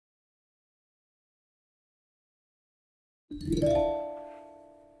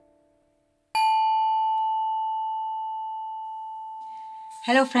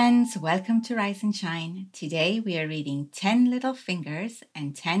Hello friends, welcome to Rise and Shine. Today we are reading 10 Little Fingers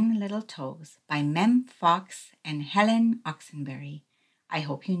and 10 Little Toes by Mem Fox and Helen Oxenberry. I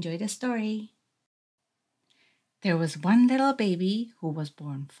hope you enjoy the story. There was one little baby who was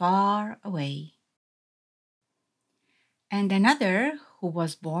born far away, and another who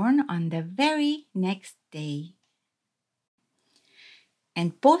was born on the very next day.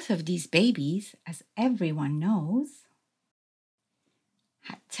 And both of these babies, as everyone knows,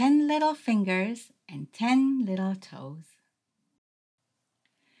 had 10 little fingers and 10 little toes.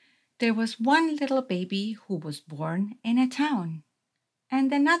 There was one little baby who was born in a town,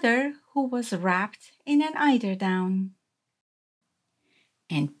 and another who was wrapped in an eiderdown.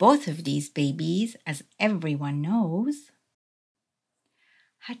 And both of these babies, as everyone knows,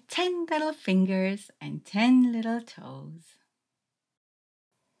 had 10 little fingers and 10 little toes.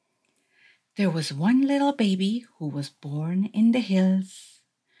 There was one little baby who was born in the hills,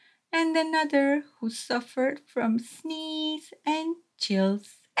 and another who suffered from sneeze and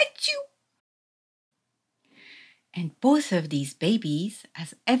chills. Achoo! And both of these babies,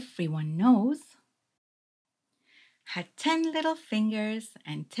 as everyone knows, had 10 little fingers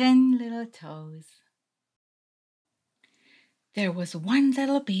and 10 little toes. There was one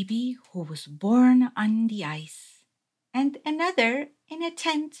little baby who was born on the ice, and another in a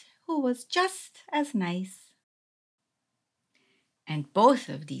tent who was just as nice. And both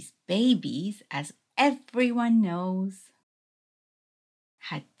of these babies, as everyone knows,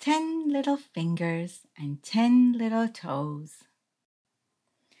 had 10 little fingers and 10 little toes.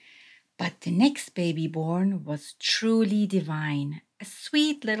 But the next baby born was truly divine, a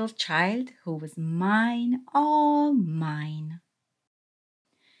sweet little child who was mine, all mine.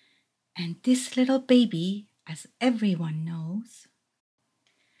 And this little baby, as everyone knows,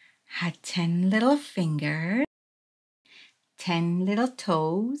 had 10 little fingers, 10 little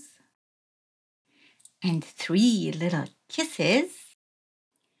toes, and 3 little kisses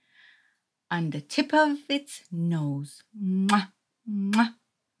on the tip of its nose. Mwah, mwah,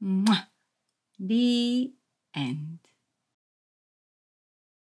 mwah. The end.